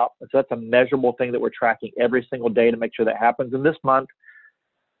day out. And so that's a measurable thing that we're tracking every single day to make sure that happens. And this month,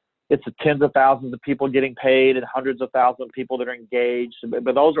 it's tens of thousands of people getting paid and hundreds of thousands of people that are engaged.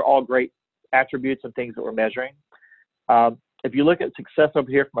 But those are all great attributes and things that we're measuring. If you look at success over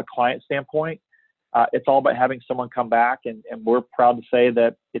here from a client standpoint, it's all about having someone come back. And we're proud to say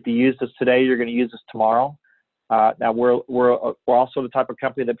that if you use this today, you're going to use this tomorrow. Now, we're also the type of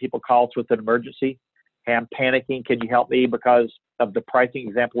company that people call us with an emergency. Hey, I'm panicking. Can you help me because of the pricing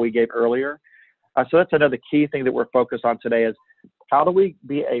example we gave earlier? So that's another key thing that we're focused on today is how do we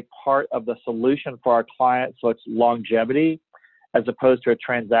be a part of the solution for our clients so it's longevity as opposed to a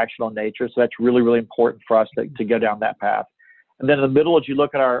transactional nature. So that's really, really important for us to go down that path. And then in the middle, as you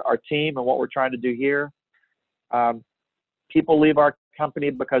look at our team and what we're trying to do here, people leave our company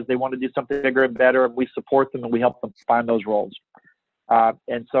because they want to do something bigger and better, and we support them and we help them find those roles.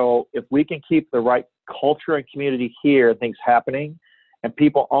 And so if we can keep the right culture and community here, things happening, and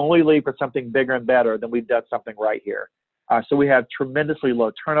people only leave for something bigger and better, then we've done something right here. So we have tremendously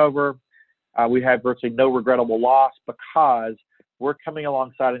low turnover. We have virtually no regrettable loss because we're coming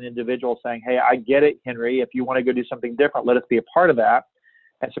alongside an individual saying, hey, I get it, Henry. If you want to go do something different, let us be a part of that.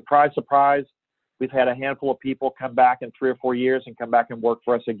 And surprise, surprise, we've had a handful of people come back in 3 or 4 years and come back and work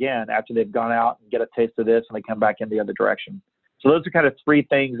for us again after they've gone out and get a taste of this and they come back in the other direction. So those are kind of 3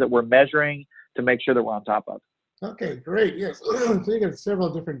 things that we're measuring to make sure that we're on top of. Okay, great. Yes. So you got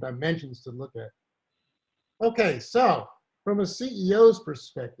several different dimensions to look at. Okay, so from a CEO's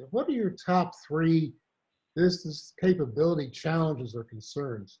perspective, what are your top 3 business capability challenges or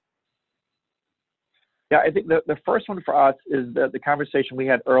concerns? Yeah, I think the first one for us is the conversation we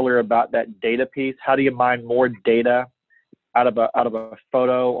had earlier about that data piece. How do you mine more data out of a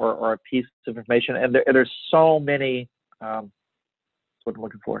photo or a piece of information? And there's so many, that's what I'm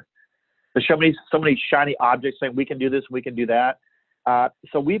looking for. There's so many shiny objects saying we can do this, we can do that.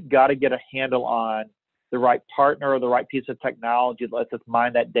 So we've got to get a handle on the right partner or the right piece of technology that lets us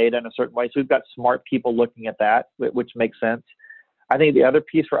mine that data in a certain way. So we've got smart people looking at that, which makes sense. I think the other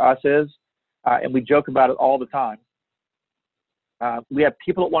piece for us is, and we joke about it all the time, we have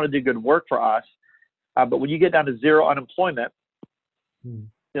people that want to do good work for us, but when you get down to 0 unemployment,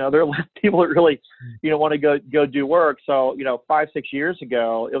 there are less people that really, want to go do work. So, 5, 6 years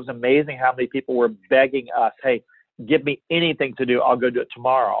ago, it was amazing how many people were begging us, hey, give me anything to do. I'll go do it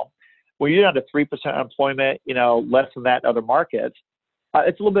tomorrow. When you're down to 3% unemployment, less than that in other markets,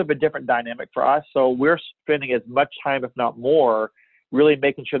 it's a little bit of a different dynamic for us. So we're spending as much time, if not more, really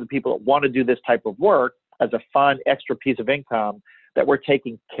making sure the people that want to do this type of work as a fun extra piece of income, that we're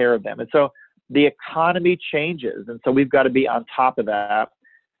taking care of them. And so the economy changes. And so we've got to be on top of that.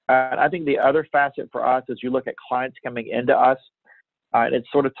 And I think the other facet for us is you look at clients coming into us, and it's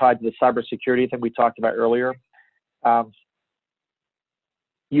sort of tied to the cybersecurity thing we talked about earlier.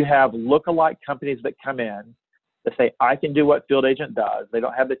 You have lookalike companies that come in that say, I can do what Field Agent does. They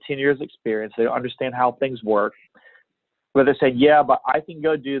don't have the 10 years experience. They don't understand how things work. But they're saying, yeah, but I can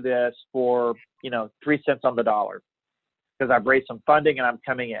go do this for, 3 cents on the dollar because I've raised some funding and I'm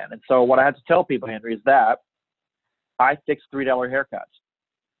coming in. And so what I have to tell people, Henry, is that I fix $3 haircuts.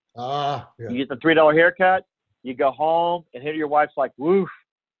 Yeah. You get the $3 haircut, you go home, and here your wife's like, woof,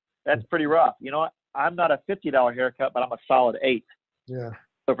 that's pretty rough. You know what? I'm not a $50 haircut, but I'm a solid $8. Yeah.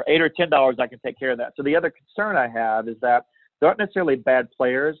 So for $8 or $10, I can take care of that. So the other concern I have is that there aren't necessarily bad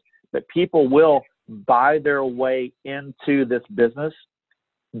players, but people will buy their way into this business,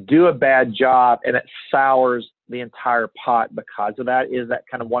 do a bad job, and it sours the entire pot because of that. Is that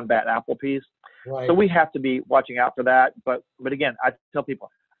kind of one bad apple piece? Right. So we have to be watching out for that. But again, I tell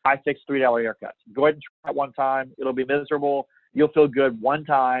people, I fix $3 haircuts. Go ahead and try it one time. It'll be miserable. You'll feel good one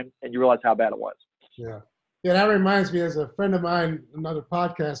time, and you realize how bad it was. Yeah. Yeah, that reminds me, as a friend of mine, another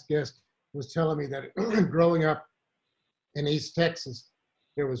podcast guest, was telling me that growing up in East Texas,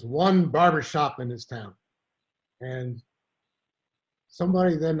 there was one barber shop in his town. And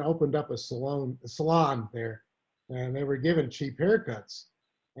somebody then opened up a salon there, and they were given cheap haircuts.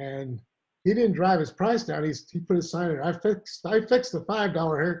 And he didn't drive his price down. He put a sign in. I fixed the $5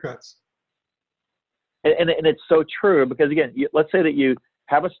 haircuts. And it's so true because again, let's say that you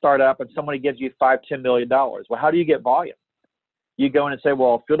have a startup and somebody gives you $5-10 million. Well, how do you get volume? You go in and say,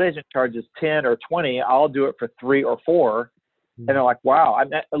 well, field agent charges 10 or 20. I'll do it for 3 or 4. And they're like, wow.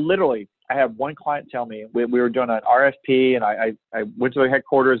 I have one client tell me we were doing an RFP and I went to their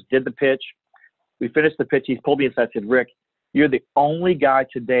headquarters, did the pitch. We finished the pitch. He pulled me aside and said, Rick, you're the only guy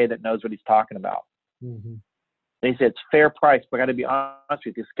today that knows what he's talking about. Mm-hmm. And he said, it's fair price, but I got to be honest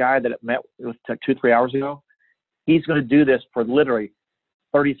with you. This guy that met with 2-3 hours ago, he's going to do this for literally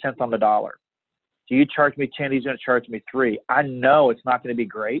 30 cents on the dollar. So you charge me 10, he's going to charge me 3. I know it's not going to be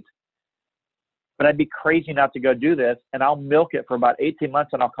great, but I'd be crazy not to go do this, and I'll milk it for about 18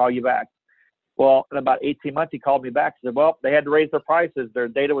 months, and I'll call you back. Well, in about 18 months, he called me back and said, well, they had to raise their prices. Their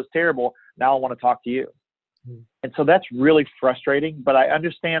data was terrible. Now I want to talk to you. Mm-hmm. And so that's really frustrating, but I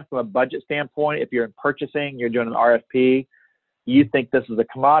understand from a budget standpoint, if you're in purchasing, you're doing an RFP, you think this is a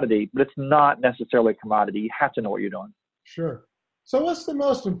commodity, but it's not necessarily a commodity. You have to know what you're doing. Sure. So what's the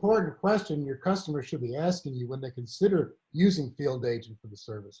most important question your customer should be asking you when they consider using Field Agent for the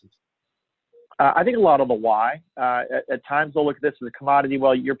services? I think a lot of the why. At times they'll look at this as a commodity.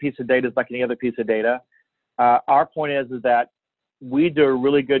 Well, your piece of data is like any other piece of data. Our point is that we do a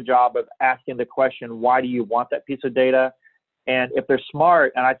really good job of asking the question, why do you want that piece of data? And if they're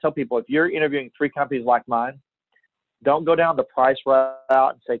smart, and I tell people, if you're interviewing 3 companies like mine, don't go down the price route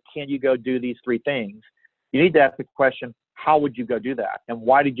and say, can you go do these 3 things? You need to ask the question, how would you go do that? And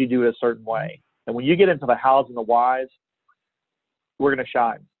why did you do it a certain way? And when you get into the hows and the whys, we're going to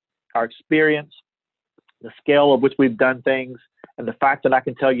shine. Our experience, the scale of which we've done things, and the fact that I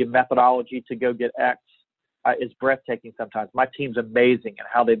can tell you methodology to go get X is breathtaking sometimes. My team's amazing in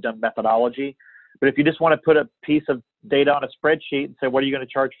how they've done methodology. But if you just want to put a piece of data on a spreadsheet and say, what are you going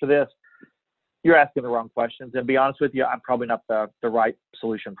to charge for this? You're asking the wrong questions. And to be honest with you, I'm probably not the right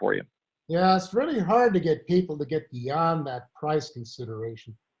solution for you. Yeah, it's really hard to get people to get beyond that price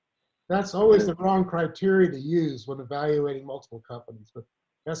consideration. That's always the wrong criteria to use when evaluating multiple companies. But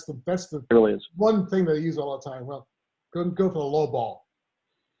that's the it really is. One thing they use all the time. Well, go for the low ball.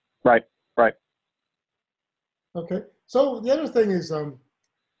 Right. Okay. So the other thing is,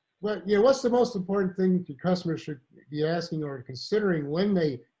 what's the most important thing your customers should be asking or considering when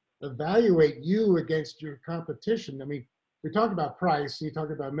they evaluate you against your competition? I mean, we talked about price, you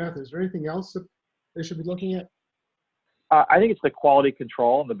talked about methods. Is there anything else that they should be looking at? I think it's the quality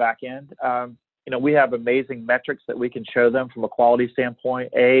control on the back end. We have amazing metrics that we can show them from a quality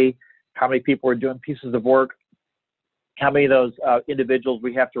standpoint. How many people are doing pieces of work, how many of those individuals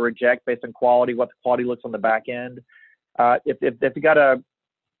we have to reject based on quality, what the quality looks on the back end. If you got a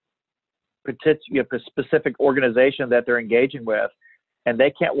specific organization that they're engaging with, and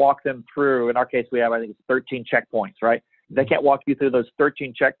they can't walk them through, in our case, we have, I think it's 13 checkpoints, right? They can't walk you through those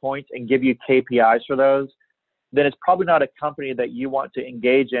 13 checkpoints and give you KPIs for those, then it's probably not a company that you want to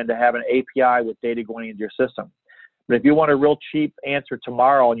engage in to have an API with data going into your system. But if you want a real cheap answer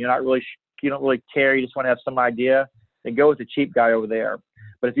tomorrow and you don't really care, you just want to have some idea, then go with the cheap guy over there.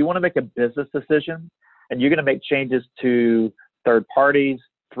 But if you want to make a business decision and you're going to make changes to third parties,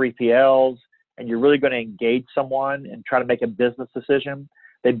 3PLs, and you're really going to engage someone and try to make a business decision,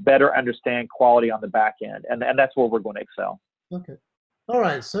 they better understand quality on the back end. And that's where we're going to excel. Okay. All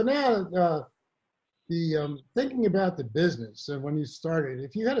right. So now thinking about the business and when you started,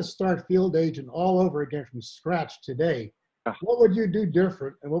 if you had to start Field Agent all over again from scratch today, what would you do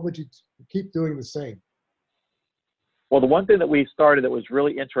different and what would you keep doing the same? Well, the one thing that we started that was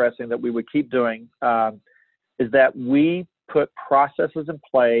really interesting that we would keep doing is that we put processes in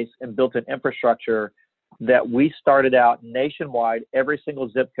place and built an infrastructure that we started out nationwide, every single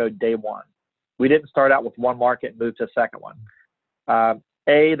zip code day one. We didn't start out with one market and move to a second one.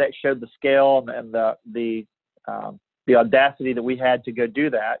 That showed the scale and the audacity that we had to go do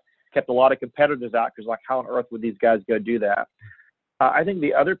that. Kept a lot of competitors out because, like, how on earth would these guys go do that? I think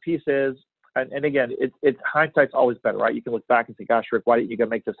the other piece is, and again, it's hindsight's always better, right? You can look back and say, gosh, Rick, why didn't you go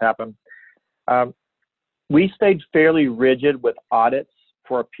make this happen? We stayed fairly rigid with audits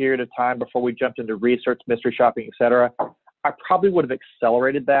for a period of time before we jumped into research, mystery shopping, et cetera. I probably would have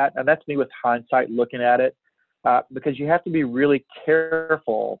accelerated that. And that's me with hindsight looking at it, because you have to be really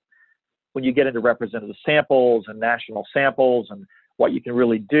careful when you get into representative samples and national samples and what you can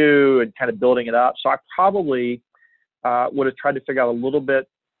really do and kind of building it up. So I probably would have tried to figure out a little bit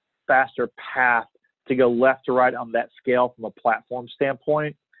faster path to go left to right on that scale from a platform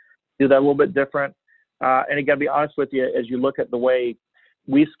standpoint, do that a little bit different. And again, to be honest with you, as you look at the way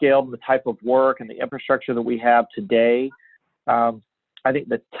we scaled the type of work and the infrastructure that we have today, I think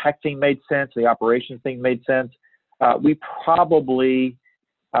the tech thing made sense. The operations thing made sense. We probably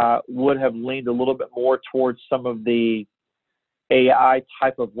would have leaned a little bit more towards some of the AI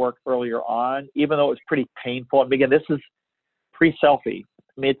type of work earlier on, even though it was pretty painful. And again, this is pre-selfie.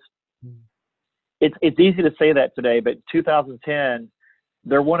 I mean, it's easy to say that today, but in 2010,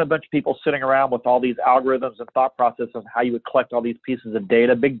 there weren't a bunch of people sitting around with all these algorithms and thought process of how you would collect all these pieces of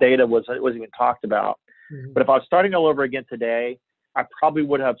data. Big data wasn't even talked about. Mm-hmm. But if I was starting all over again today, I probably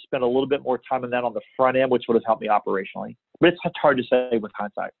would have spent a little bit more time on that on the front end, which would have helped me operationally. But it's hard to say with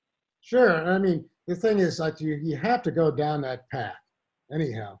hindsight. Sure. I mean, the thing is, like, you have to go down that path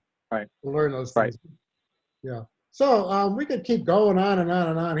anyhow, right, to learn those things. Right. Yeah. So we could keep going on and on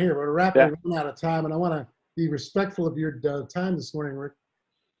and on here. We're rapidly running out of time, and I want to be respectful of your time this morning, Rick.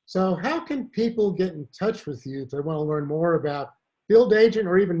 So how can people get in touch with you if they want to learn more about Field Agent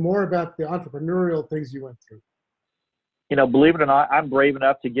or even more about the entrepreneurial things you went through? You know, believe it or not, I'm brave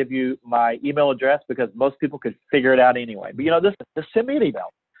enough to give you my email address because most people could figure it out anyway. But, you know, just send me an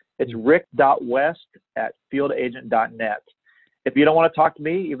email. It's rick.west@fieldagent.net. If you don't want to talk to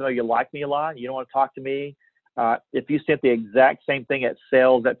me, even though you like me a lot, you don't want to talk to me, if you sent the exact same thing at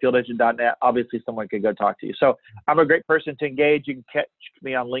sales@fieldagent.net, obviously someone could go talk to you. So I'm a great person to engage. You can catch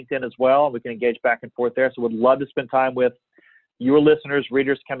me on LinkedIn as well. We can engage back and forth there. So would love to spend time with your listeners,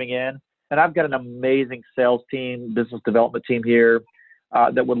 readers coming in. And I've got an amazing sales team, business development team here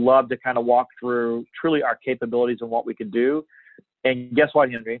that would love to kind of walk through truly our capabilities and what we can do. And guess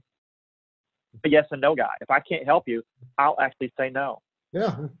what, Henry? A yes and no guy. If I can't help you, I'll actually say no.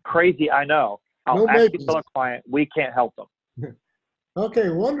 Yeah. Crazy, I know. I'll actually tell a client we can't help them. Okay,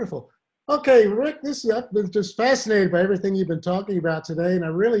 wonderful. Okay, Rick, I've been just fascinated by everything you've been talking about today, and I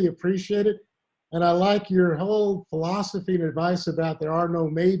really appreciate it. And I like your whole philosophy and advice about there are no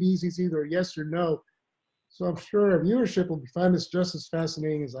maybes. It's either yes or no. So I'm sure our viewership will find this just as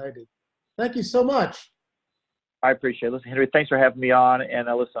fascinating as I did. Thank you so much. I appreciate it. Listen, Henry, thanks for having me on. And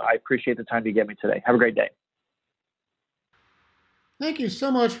listen, I appreciate the time you gave me today. Have a great day. Thank you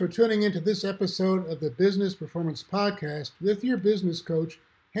so much for tuning into this episode of the Business Performance Podcast with your business coach,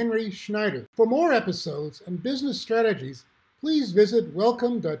 Henry Schneider. For more episodes and business strategies, please visit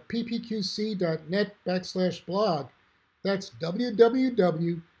welcome.ppqc.net/blog. That's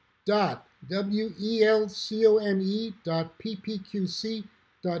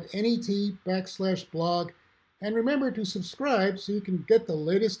www.welcome.ppqc.net/blog. And remember to subscribe so you can get the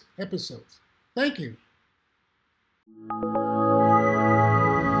latest episodes. Thank you.